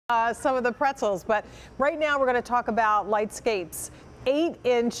some of the pretzels, but right now we're going to talk about Lightscapes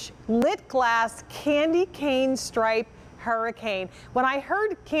 8-inch lit glass candy cane stripe hurricane. When I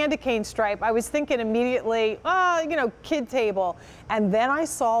heard candy cane stripe, I was thinking immediately, you know, kid table. And then I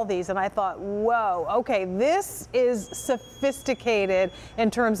saw these and I thought, whoa, okay, this is sophisticated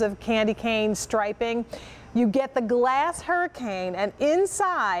in terms of candy cane striping. You get the glass hurricane, and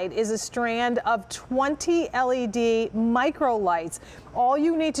inside is a strand of 20 LED microlights. All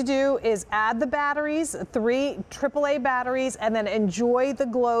you need to do is add the batteries, 3 AAA batteries, and then enjoy the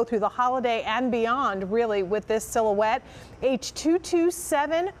glow through the holiday and beyond, really, with this silhouette.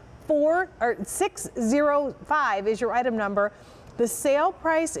 H2274-605 is your item number. The sale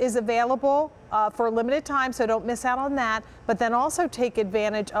price is available for a limited time, so don't miss out on that. But then also take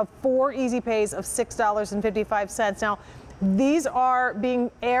advantage of 4 easy pays of $6.55. Now, these are being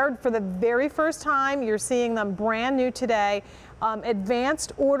aired for the very first time. You're seeing them brand new today.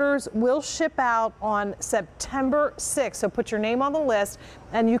 Advanced orders will ship out on September 6th. So put your name on the list,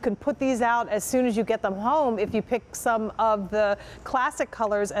 and you can put these out as soon as you get them home if you pick some of the classic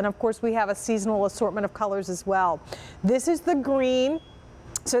colors. And of course, we have a seasonal assortment of colors as well. This is the green.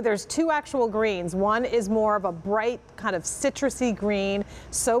 So there's 2 actual greens. One is more of a bright kind of citrusy green,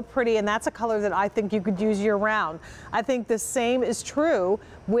 so pretty, and that's a color that I think you could use year round. I think the same is true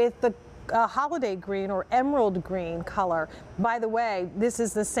with the holiday green or emerald green color. By the way, this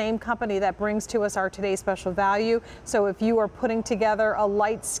is the same company that brings to us our today's special value. So if you are putting together a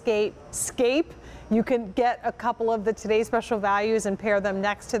Lightscape, you can get a couple of the today's special values and pair them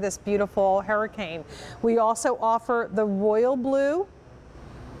next to this beautiful hurricane. We also offer the royal blue.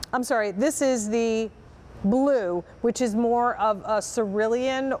 I'm sorry, this is the blue, which is more of a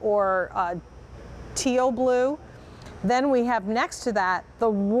cerulean or teal blue. Then we have next to that the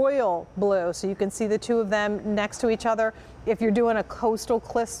royal blue, so you can see the 2 of them next to each other. If you're doing a coastal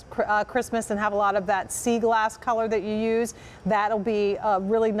Christmas and have a lot of that sea glass color that you use, that'll be a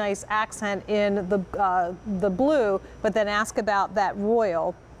really nice accent in the blue, but then ask about that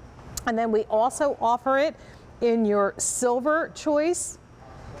royal. And then we also offer it in your silver choice.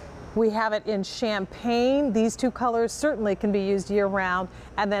 We have it in champagne. These 2 colors certainly can be used year round.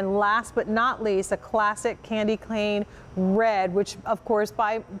 And then last but not least, a classic candy cane red, which of course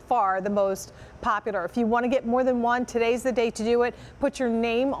by far the most popular. If you want to get more than one, today's the day to do it. Put your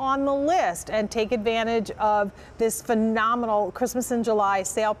name on the list and take advantage of this phenomenal Christmas in July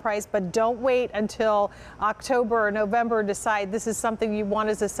sale price, but don't wait until October or November to decide this is something you want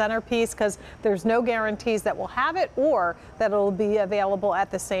as a centerpiece, because there's no guarantees that we'll have it or that it'll be available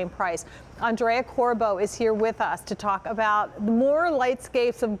at the same price. Andrea Corbo is here with us to talk about more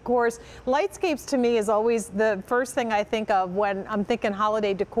Lightscapes. Of course, Lightscapes to me is always the first thing I think of when I'm thinking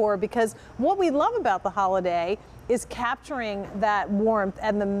holiday decor, because what we love about the holiday is capturing that warmth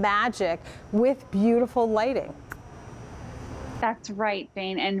and the magic with beautiful lighting. That's right,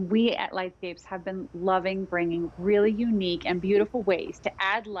 Jane. And we at Lightscapes have been loving bringing really unique and beautiful ways to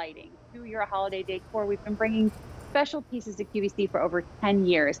add lighting to your holiday decor. We've been bringing special pieces to QVC for over 10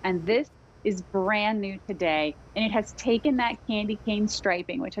 years, and this is brand new today. And it has taken that candy cane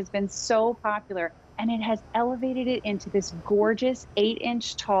striping, which has been so popular, and it has elevated it into this gorgeous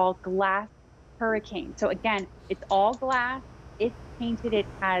 8-inch tall glass hurricane. So again, it's all glass, it's painted, it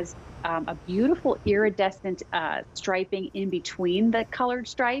has a beautiful iridescent striping in between the colored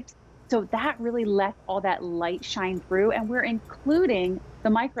stripes. So that really lets all that light shine through, and we're including the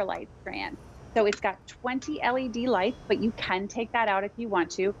microlight strand. So it's got 20 LED lights, but you can take that out if you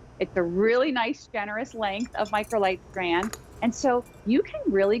want to. It's a really nice, generous length of microlight strand. And so you can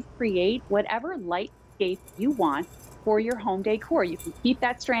really create whatever lightscape you want for your home decor. You can keep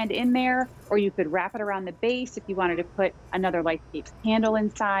that strand in there, or you could wrap it around the base if you wanted to put another Lightscapes candle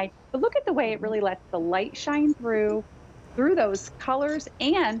inside. But look at the way it really lets the light shine through those colors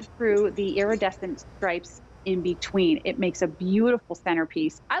and through the iridescent stripes in between. It makes a beautiful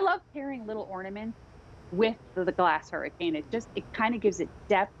centerpiece. I love pairing little ornaments with the glass hurricane. It kind of gives it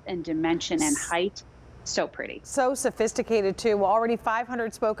depth and dimension and height. So pretty. So sophisticated too. Well, already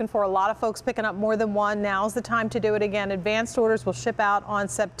 500 spoken for. A lot of folks picking up more than one. Now's the time to do it again. Advanced orders will ship out on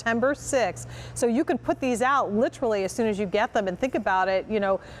September 6th. So you can put these out literally as soon as you get them, and think about it, you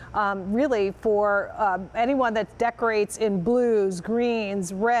know, really for anyone that decorates in blues,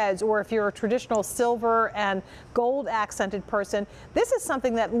 greens, reds, or if you're a traditional silver and gold accented person, this is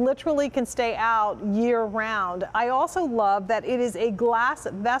something that literally can stay out year round. I also love that it is a glass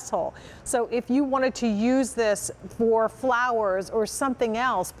vessel. So if you wanted to use this for flowers or something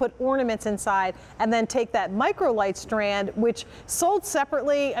else, put ornaments inside, and then take that microlight strand, which sold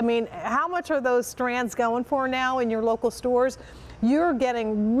separately. I mean, how much are those strands going for now in your local stores? you're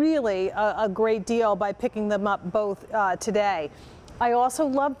getting really a great deal by picking them up both today. I also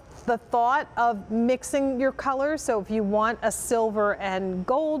love the thought of mixing your colors. So if you want a silver and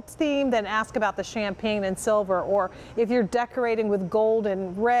gold theme, then ask about the champagne and silver. Or if you're decorating with gold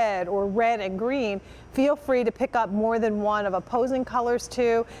and red or red and green, feel free to pick up more than one of opposing colors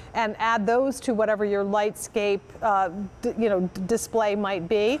too, and add those to whatever your Lightscape display might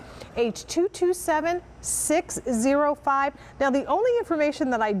be. H227605. Now the only information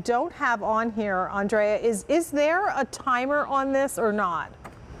that I don't have on here, Andrea, is there a timer on this or not?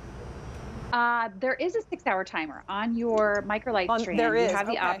 There is a 6-hour timer on your microlight strand. There is. You have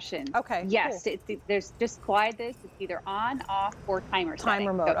the okay. option. Okay. Yes, cool. there's just slide this. It's either on, off, or timer setting.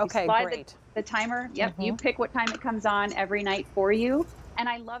 Timer mode. So okay, slide great. The timer. Yep. You pick what time it comes on every night for you. And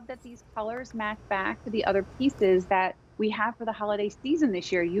I love that these colors match back to the other pieces that we have for the holiday season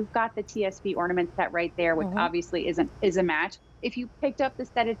this year. You've got the TSV ornament set right there, which obviously is a match. If you picked up the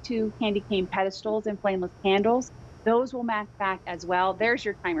set of 2 candy cane pedestals and flameless candles, those will match back as well. There's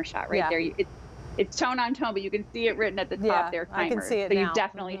your timer shot right there. It's tone on tone, but you can see it written at the top there, timer. I can see it so now. You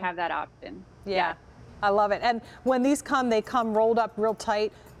definitely have that option. Yeah, I love it. And when these come, they come rolled up real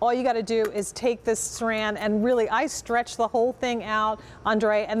tight. All you got to do is take this strand and really, I stretch the whole thing out,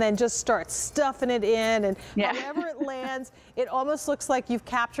 Andre, and then just start stuffing it in, and however it lands, it almost looks like you've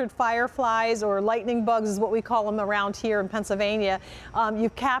captured fireflies or lightning bugs is what we call them around here in Pennsylvania.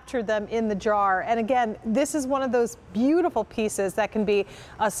 You've captured them in the jar. And again, this is one of those beautiful pieces that can be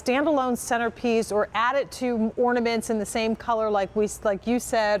a standalone centerpiece or add it to ornaments in the same color like you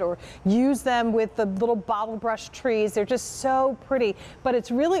said, or use them with the little bottle brush trees. They're just so pretty, but it's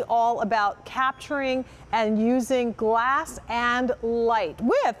really all about capturing and using glass and light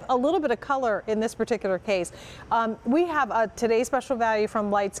with a little bit of color in this particular case. We have today's special value from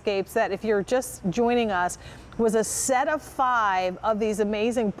Lightscapes that if you're just joining us was a set of 5 of these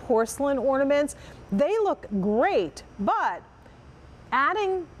amazing porcelain ornaments. They look great, but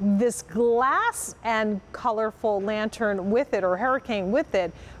adding this glass and colorful lantern with it or hurricane with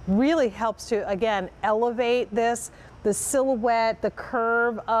it really helps to, again, elevate this. The silhouette, the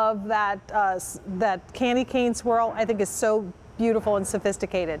curve of that candy cane swirl, I think is so beautiful and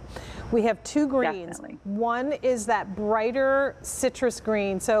sophisticated. We have 2 greens. Definitely. One is that brighter citrus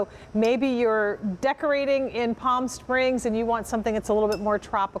green. So maybe you're decorating in Palm Springs and you want something that's a little bit more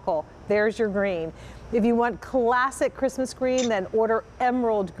tropical. There's your green. If you want classic Christmas green, then order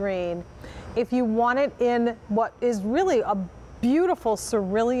emerald green. If you want it in what is really a beautiful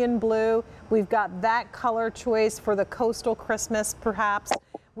cerulean blue, we've got that color choice for the coastal Christmas perhaps.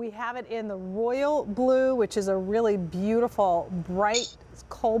 We have it in the royal blue, which is a really beautiful bright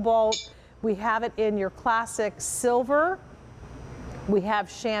cobalt. We have it in your classic silver. We have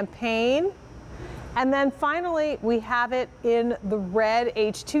champagne. And then finally, we have it in the red,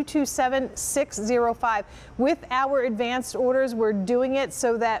 H227605. With our advanced orders, we're doing it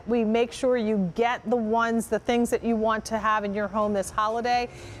so that we make sure you get the things that you want to have in your home this holiday.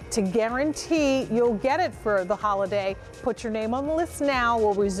 To guarantee you'll get it for the holiday, put your name on the list now,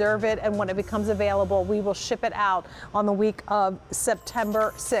 we'll reserve it, and when it becomes available, we will ship it out on the week of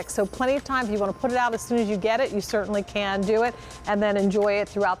September 6th. So plenty of time. If you want to put it out as soon as you get it, you certainly can do it, and then enjoy it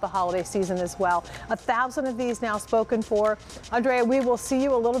throughout the holiday season as well. 1,000 of these now spoken for. Andrea, we will see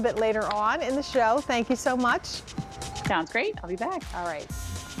you a little bit later on in the show. Thank you so much. Sounds great. I'll be back. All right.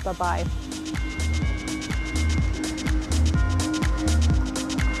 Bye-bye.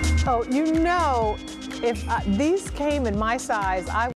 Oh, if these came in my size,